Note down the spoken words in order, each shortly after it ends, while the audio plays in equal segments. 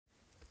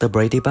The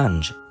Brady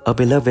Bunch, a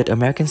beloved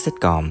American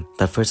sitcom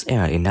that first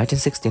aired in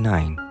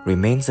 1969,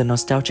 remains a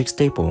nostalgic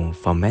staple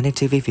for many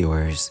TV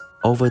viewers.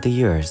 Over the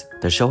years,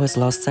 the show has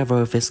lost several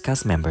of its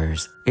cast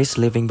members, each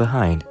leaving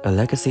behind a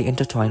legacy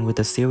intertwined with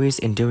the series'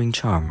 enduring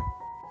charm.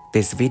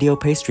 This video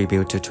pays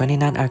tribute to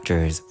 29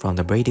 actors from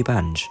the Brady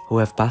Bunch who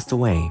have passed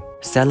away,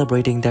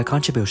 celebrating their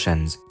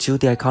contributions to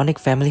the iconic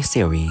family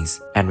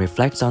series, and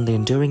reflects on the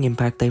enduring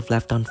impact they've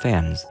left on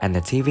fans and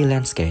the TV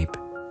landscape.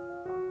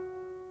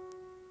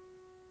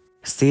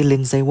 C.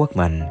 Lindsay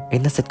Workman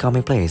in the sitcom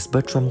he plays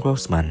Bertram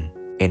Grossman.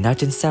 In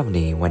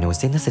 1970, when he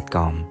was in the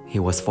sitcom, he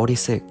was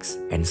 46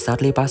 and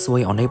sadly passed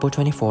away on April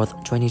 24,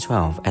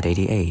 2012 at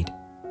 88.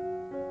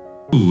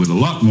 Ooh, with a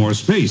lot more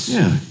space.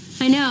 Yeah.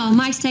 I know.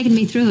 Mike's taken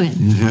me through it.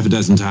 Half a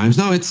dozen times.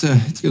 No, it's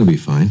gonna be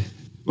fine.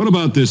 What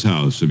about this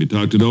house? Have you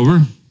talked it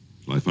over?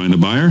 Shall I find a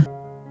buyer?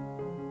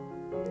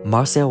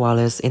 Marcia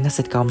Wallace in the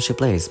sitcom she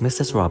plays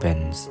Mrs.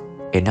 Robbins.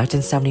 In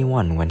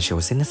 1971, when she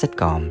was in the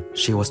sitcom,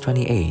 she was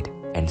 28,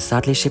 and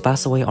sadly she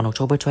passed away on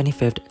October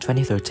 25,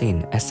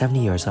 2013 at 70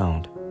 years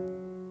old.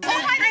 We're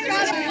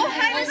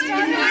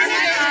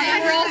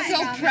all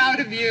so proud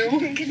of you.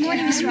 Good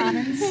morning, Miss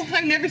Robbins. Oh,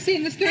 I've never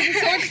seen the students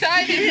so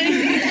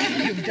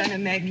excited. You've done a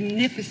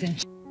magnificent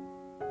job.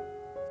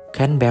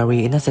 Ken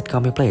Berry in the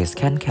sitcom he plays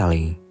Ken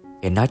Kelly.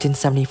 In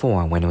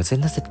 1974, when he was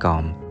in the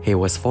sitcom, he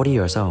was 40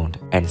 years old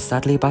and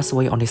sadly passed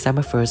away on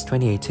December 1,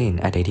 2018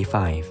 at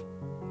 85.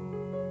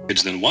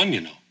 Kids than one,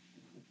 you know.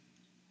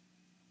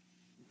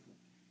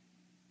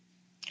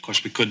 Of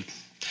course, we could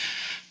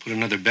put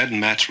another bed in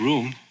Matt's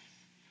room.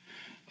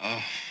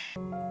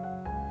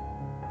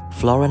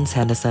 Florence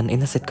Henderson in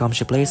the sitcom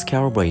she plays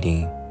Carol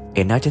Brady.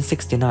 In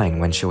 1969,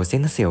 when she was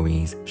in the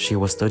series, she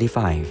was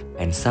 35,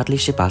 and sadly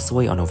she passed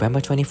away on November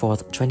 24,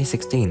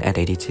 2016 at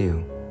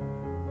 82.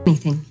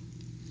 Anything.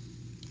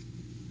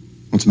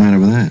 What's the matter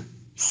with that?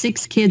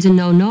 6 kids and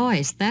no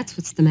noise. That's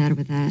what's the matter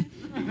with that.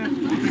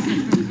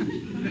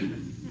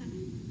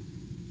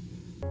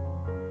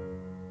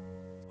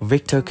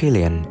 Victor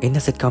Killian in the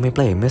sitcom he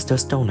played Mr.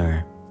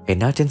 Stoner. In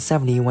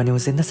 1970, when he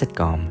was in the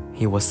sitcom,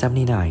 he was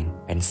 79,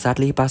 and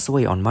sadly passed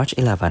away on March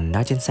 11,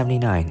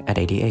 1979 at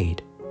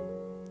 88.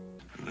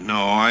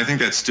 No, I think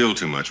that's still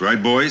too much,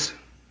 right, boys?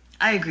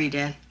 I agree,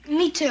 Dad.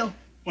 Me too.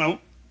 Well,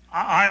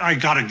 I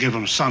gotta give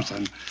him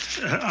something.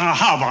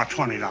 How about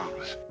 $20?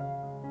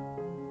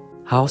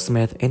 Hal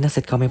Smith in the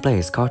sitcom he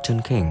plays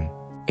Cartoon King.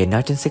 In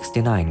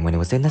 1969, when he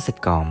was in the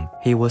sitcom,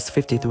 he was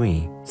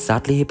 53.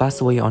 Sadly, he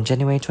passed away on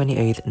January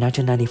 28,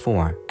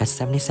 1994 at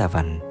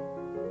 77.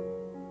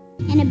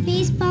 And a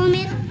baseball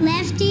mitt,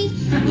 lefty,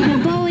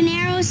 and a bow and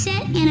arrow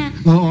set, and a...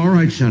 Oh, all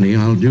right, Sonny.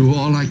 I'll do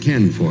all I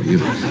can for you.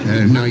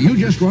 Now, you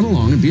just run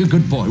along and be a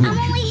good boy, won't I'm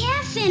you? only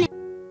half finished.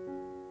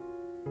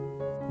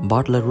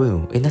 Bart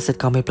LaRue in the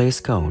sitcom he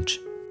plays Coach.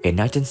 In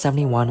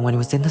 1971, when he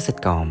was in the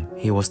sitcom,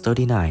 he was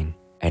 39,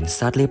 and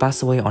sadly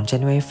passed away on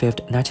January 5,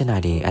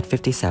 1990 at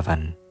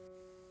 57.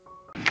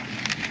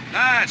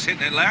 That's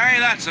hitting it, Larry.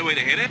 That's the way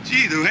to hit it.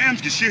 Gee, the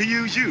Rams can sure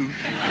use you.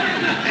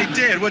 Hey,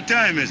 Dad, what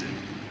time is it?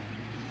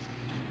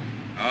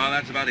 Oh,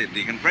 that's about it,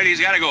 Deacon. Brady's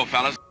got to go,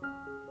 fellas.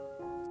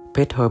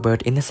 Pete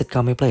Herbert in the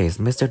sitcom he plays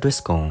Mr.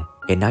 Driscoll.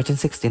 In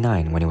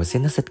 1969, when he was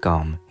in the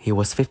sitcom, he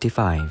was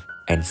 55,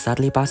 and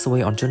sadly passed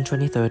away on June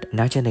 23,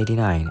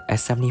 1989 at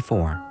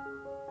 74.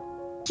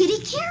 Kitty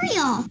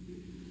carry-all.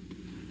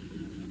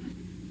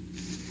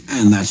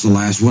 And that's the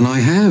last one I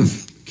have.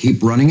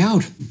 Keep running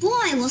out.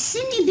 Boy, will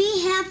Cindy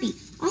be happy.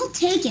 I'll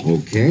take it.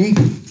 Okay.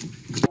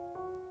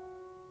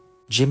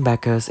 Jim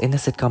Backus in the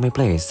sitcom he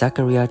plays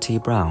Zachariah T.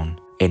 Brown.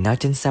 In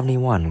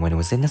 1971, when he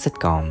was in the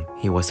sitcom,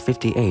 he was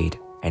 58,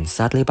 and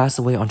sadly passed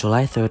away on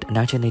July 3,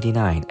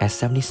 1989 at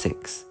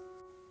 76.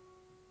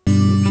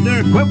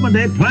 Their equipment,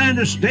 they plan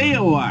to stay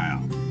a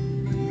while.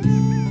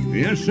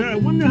 Yes, sir. I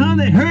wonder how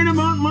they heard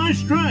about my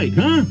strike,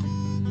 huh?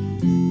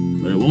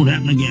 But it won't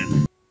happen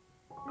again.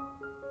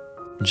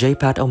 J.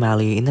 Pat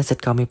O'Malley in the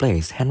sitcom he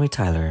plays Henry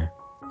Tyler.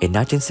 In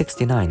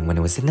 1969, when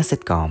he was in the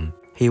sitcom,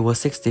 he was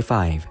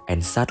 65,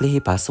 and sadly he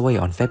passed away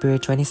on February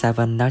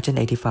 27,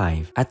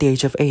 1985 at the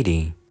age of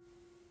 80.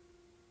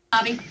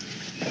 Bobby.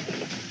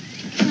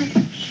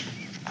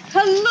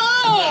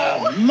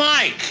 Hello!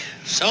 Mike!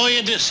 So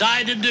you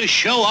decided to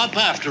show up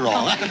after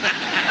all.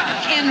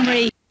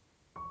 Henry.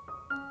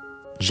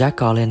 Jack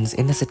Collins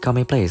in the sitcom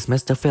he plays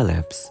Mr.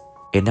 Phillips.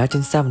 In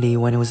 1970,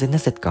 when he was in the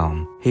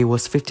sitcom, he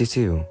was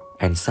 52,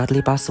 and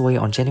sadly passed away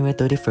on January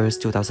 31,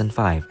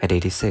 2005 at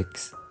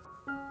 86.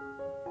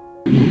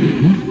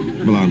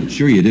 Well, I'm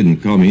sure you didn't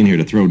call me in here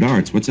to throw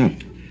darts. What's up?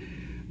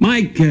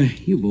 Mike,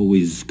 you've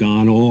always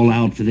gone all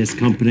out for this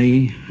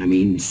company. I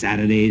mean,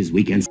 Saturdays,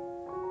 weekends.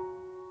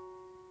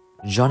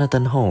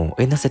 Jonathan Ho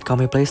in the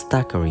sitcom he plays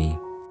Thackeray.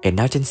 In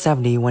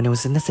 1970, when he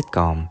was in the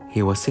sitcom,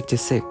 he was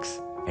 66,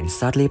 and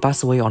sadly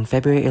passed away on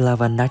February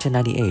 11,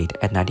 1998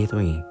 at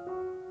 93.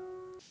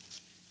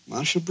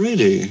 Marcia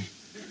Brady.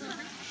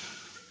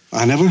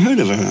 I never heard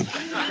of her.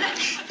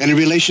 Any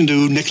relation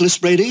to Nicholas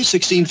Brady,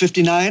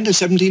 1659 to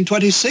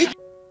 1726?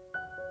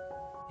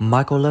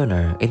 Michael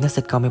Lerner in the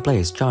sitcom he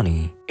plays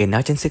Johnny. In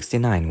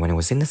 1969, when he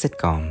was in the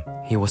sitcom,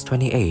 he was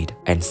 28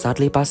 and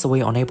sadly passed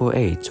away on April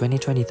 8,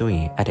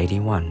 2023 at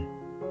 81.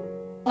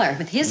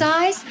 With his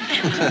eyes?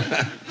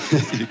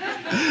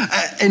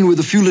 And with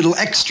a few little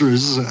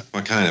extras.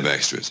 What kind of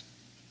extras?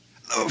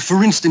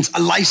 For instance,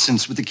 a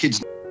license with the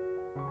kids.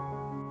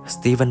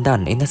 Stephen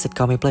Dunn in the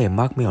sitcom he played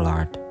Mark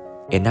Millard.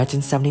 In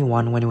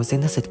 1971, when he was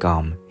in the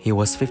sitcom, he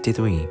was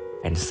 53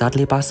 and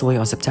sadly passed away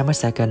on September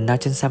 2nd,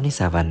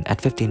 1977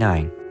 at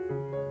 59.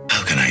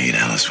 How can I eat,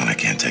 Alice, when I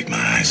can't take my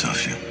eyes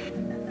off you?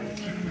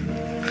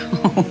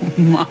 Oh,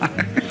 Mark.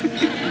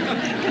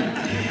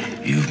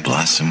 You've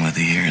blossomed with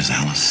the years,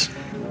 Alice.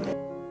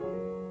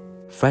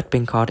 Fred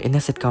Pinkard in the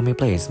sitcom he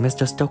plays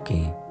Mr.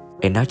 Stokey.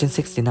 In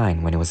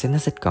 1969, when he was in the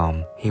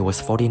sitcom, he was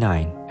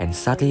 49 and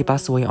sadly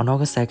passed away on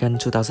August 2nd,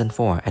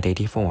 2004 at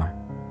 84.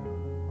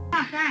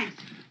 Oh,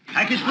 thanks.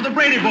 Package for the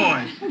Brady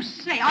Boys. Oh,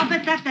 say, I'll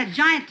bet that's that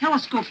giant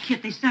telescope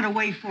kit they sent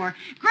away for.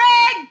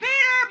 Greg,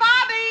 Peter,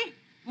 Bobby!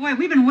 Boy,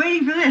 we've been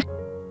waiting for this.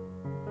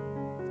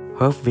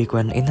 Herb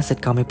Vigran in the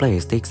sitcom he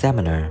plays The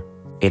Examiner.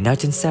 In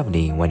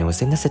 1970, when he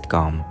was in the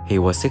sitcom, he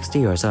was 60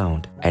 years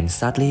old and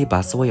sadly he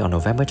passed away on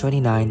November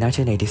 29,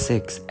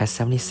 1986 at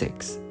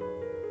 76.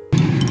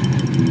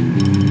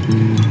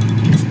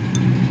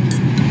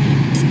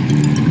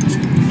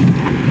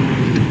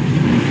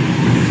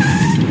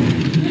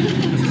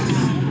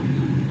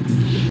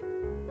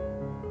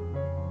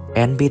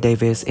 Ann B.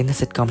 Davis in the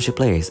sitcom she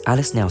plays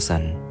Alice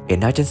Nelson. In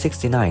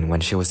 1969, when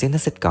she was in the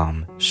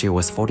sitcom, she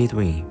was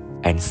 43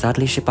 and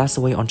sadly she passed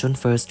away on June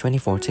 1st,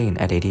 2014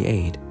 at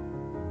 88.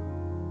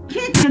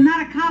 Kitchen,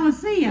 not a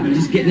coliseum. I'm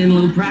just getting in a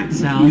little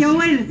practice, Alice. Yo,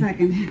 wait a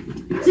second.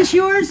 Is this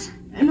yours?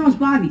 No, it's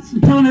Bobby's.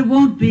 Tell him it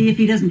won't be if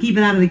he doesn't keep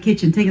it out of the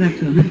kitchen. Take it up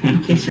to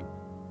him.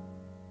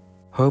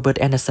 Herbert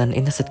Anderson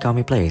in the sitcom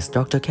he plays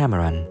Dr.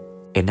 Cameron.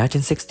 In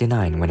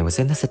 1969, when he was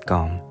in the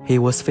sitcom, he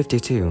was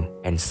 52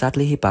 and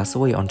sadly he passed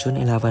away on June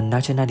 11,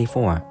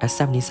 1994 at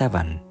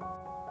 77.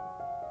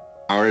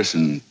 Hours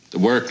and the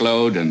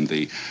workload and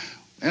the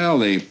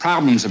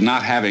problems of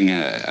not having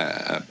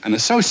an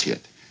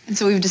associate. And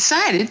so we've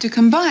decided to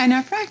combine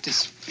our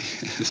practice.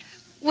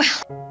 Well,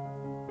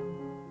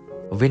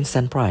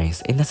 Vincent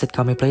Price in the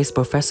sitcom he plays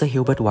Professor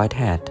Hubert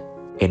Whitehead.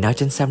 In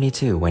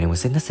 1972, when he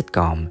was in the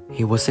sitcom,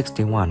 he was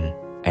 61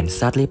 and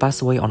sadly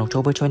passed away on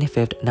October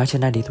 25,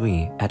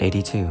 1993 at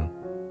 82.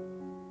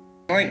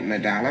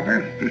 Ointment,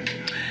 Oliver.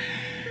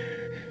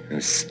 A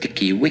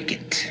sticky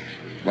wicket.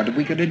 What are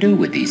we going to do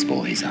with these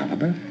boys,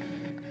 Oliver?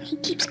 He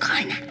keeps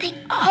calling that thing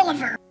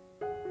Oliver.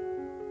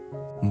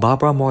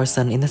 Barbara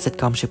Morrison in the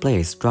sitcom she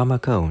plays Drama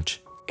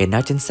Coach. In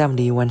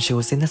 1970, when she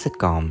was in the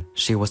sitcom,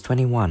 she was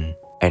 21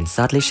 and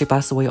sadly she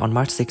passed away on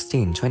March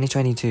 16,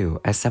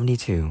 2022 at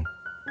 72.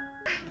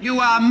 You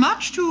are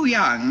much too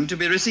young to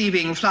be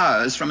receiving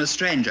flowers from a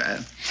stranger.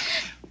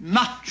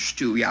 Much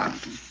too young.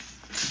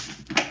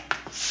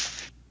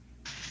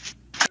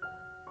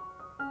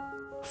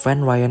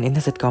 Fran Ryan in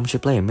the sitcom she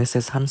played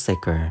Mrs.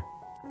 Hunsaker.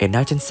 In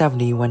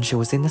 1970, when she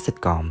was in the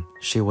sitcom,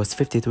 she was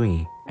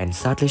 53 and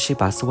sadly she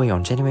passed away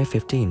on January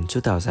 15,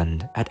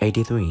 2000 at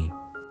 83.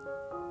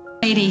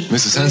 Brady.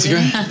 Mrs. Hunsaker?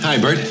 Hi,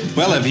 Bert.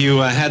 Well, have you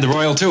had the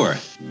royal tour?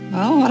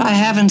 Well, what I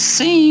haven't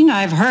seen,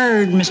 I've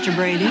heard, Mr.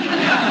 Brady.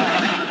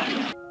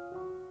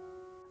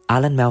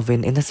 Alan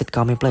Melvin in the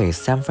sitcom he plays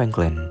Sam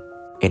Franklin.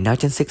 In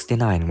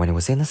 1969, when he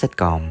was in the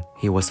sitcom,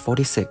 he was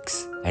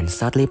 46 and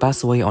sadly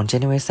passed away on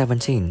January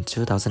 17,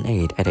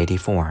 2008 at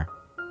 84.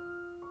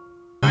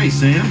 Hi,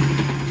 Sam.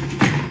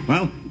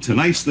 Well,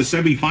 tonight's the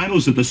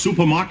semifinals of the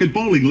Supermarket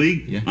Bowling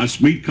League. Yeah. Us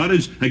meat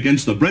cutters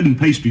against the bread and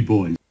pastry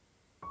boys.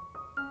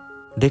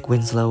 Dick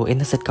Winslow in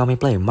the sitcom he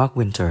played Mark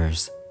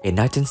Winters. In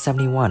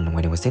 1971,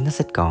 when he was in the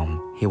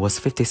sitcom, he was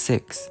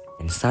 56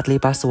 and sadly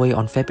passed away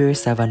on February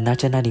 7,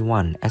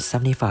 1991 at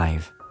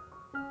 75.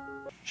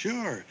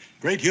 Sure.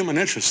 Great human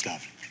interest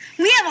stuff.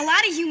 We have a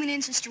lot of human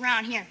interest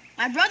around here.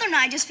 My brother and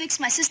I just fixed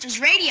my sister's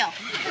radio.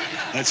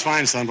 That's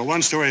fine, son, but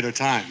one story at a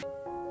time.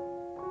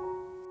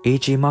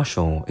 E.G.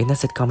 Marshall in the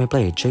sitcom he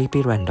played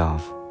J.P.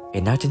 Randolph.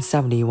 In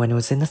 1970, when he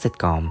was in the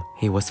sitcom,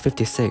 he was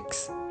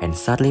 56 and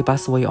sadly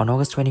passed away on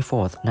August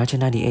 24,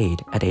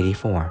 1998 at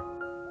 84.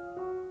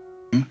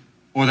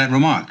 Or that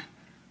remark?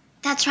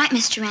 That's right,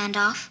 Mr.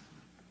 Randolph.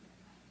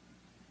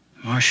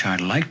 Marcia,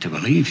 I'd like to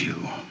believe you.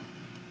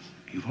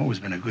 You've always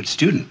been a good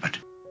student, but...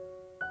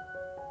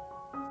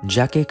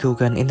 Jackie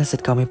Coogan in the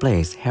sitcom he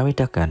plays Harry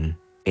Duncan.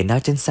 In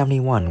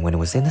 1971, when he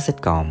was in the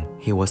sitcom,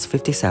 he was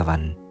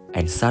 57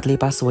 and sadly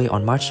passed away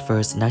on March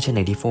 1st,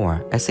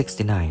 1984 at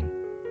 69.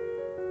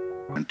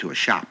 Went to a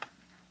shop.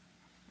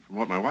 From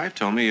what my wife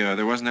told me,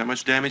 there wasn't that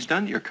much damage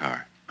done to your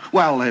car.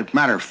 Well, as a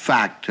matter of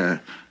fact,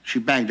 she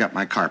banged up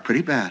my car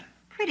pretty bad.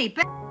 Pretty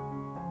bad.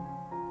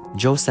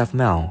 Joseph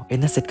Mell in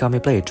the sitcom he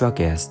played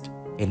Druggist.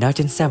 In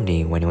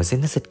 1970, when he was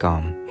in the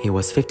sitcom, he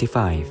was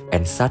 55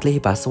 and sadly he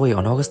passed away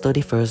on August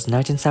 31st,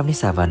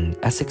 1977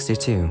 at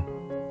 62.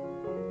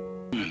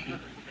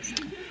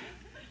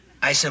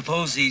 I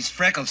suppose these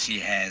freckles she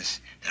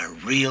has, they're a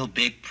real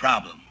big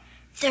problem.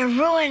 They're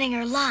ruining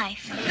her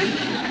life.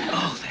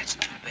 Oh, that's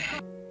too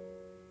bad.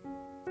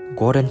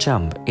 Gordon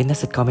Chump in the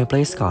sitcom he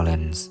plays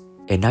Collins.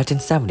 In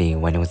 1970,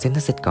 when he was in the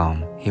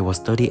sitcom, he was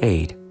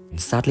 38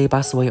 and sadly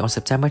passed away on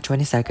September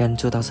 22,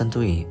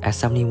 2003 at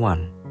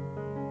 71.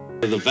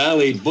 The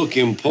Valley Book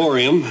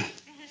Emporium,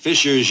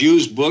 Fisher's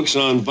Used Books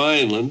on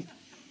Vineland,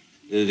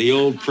 the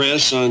Old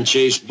Press on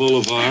Chase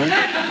Boulevard,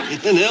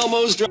 and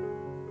Elmo's Drive.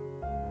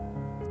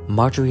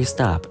 Marjorie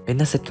Stapp in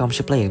the sitcom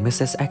she played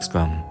Mrs.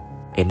 Ekstrom.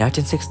 In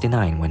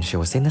 1969, when she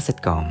was in the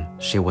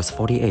sitcom, she was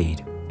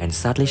 48, and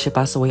sadly she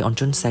passed away on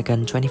June 2,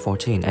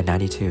 2014 at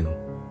 92.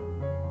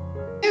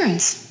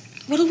 Parents,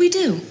 what'll we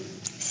do?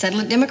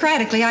 Settle it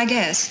democratically, I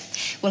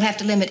guess. We'll have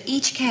to limit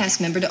each cast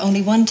member to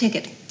only one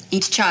ticket.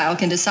 Each child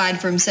can decide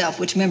for himself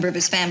which member of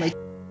his family.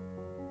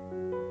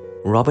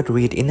 Robert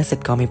Reed in the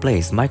sitcom he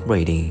plays Mike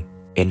Brady.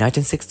 In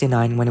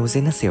 1969, when he was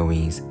in the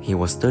series, he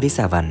was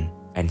 37,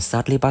 and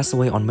sadly passed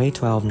away on May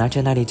 12,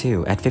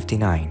 1992 at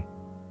 59.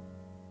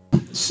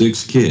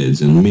 6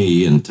 kids and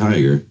me and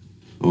Tiger.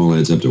 All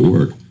adds up to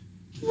work.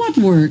 What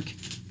work?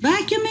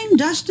 Vacuuming,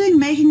 dusting,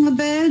 making the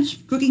beds,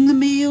 cooking the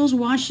meals,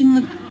 washing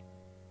the...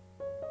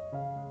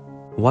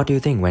 What do you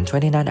think when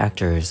 29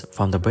 actors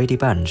from the Brady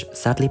Bunch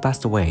sadly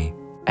passed away?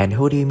 And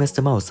who do you miss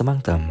the most among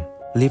them?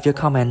 Leave your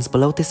comments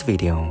below this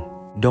video.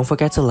 Don't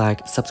forget to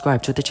like,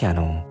 subscribe to the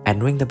channel,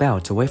 and ring the bell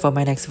to wait for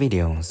my next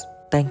videos.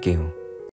 Thank you.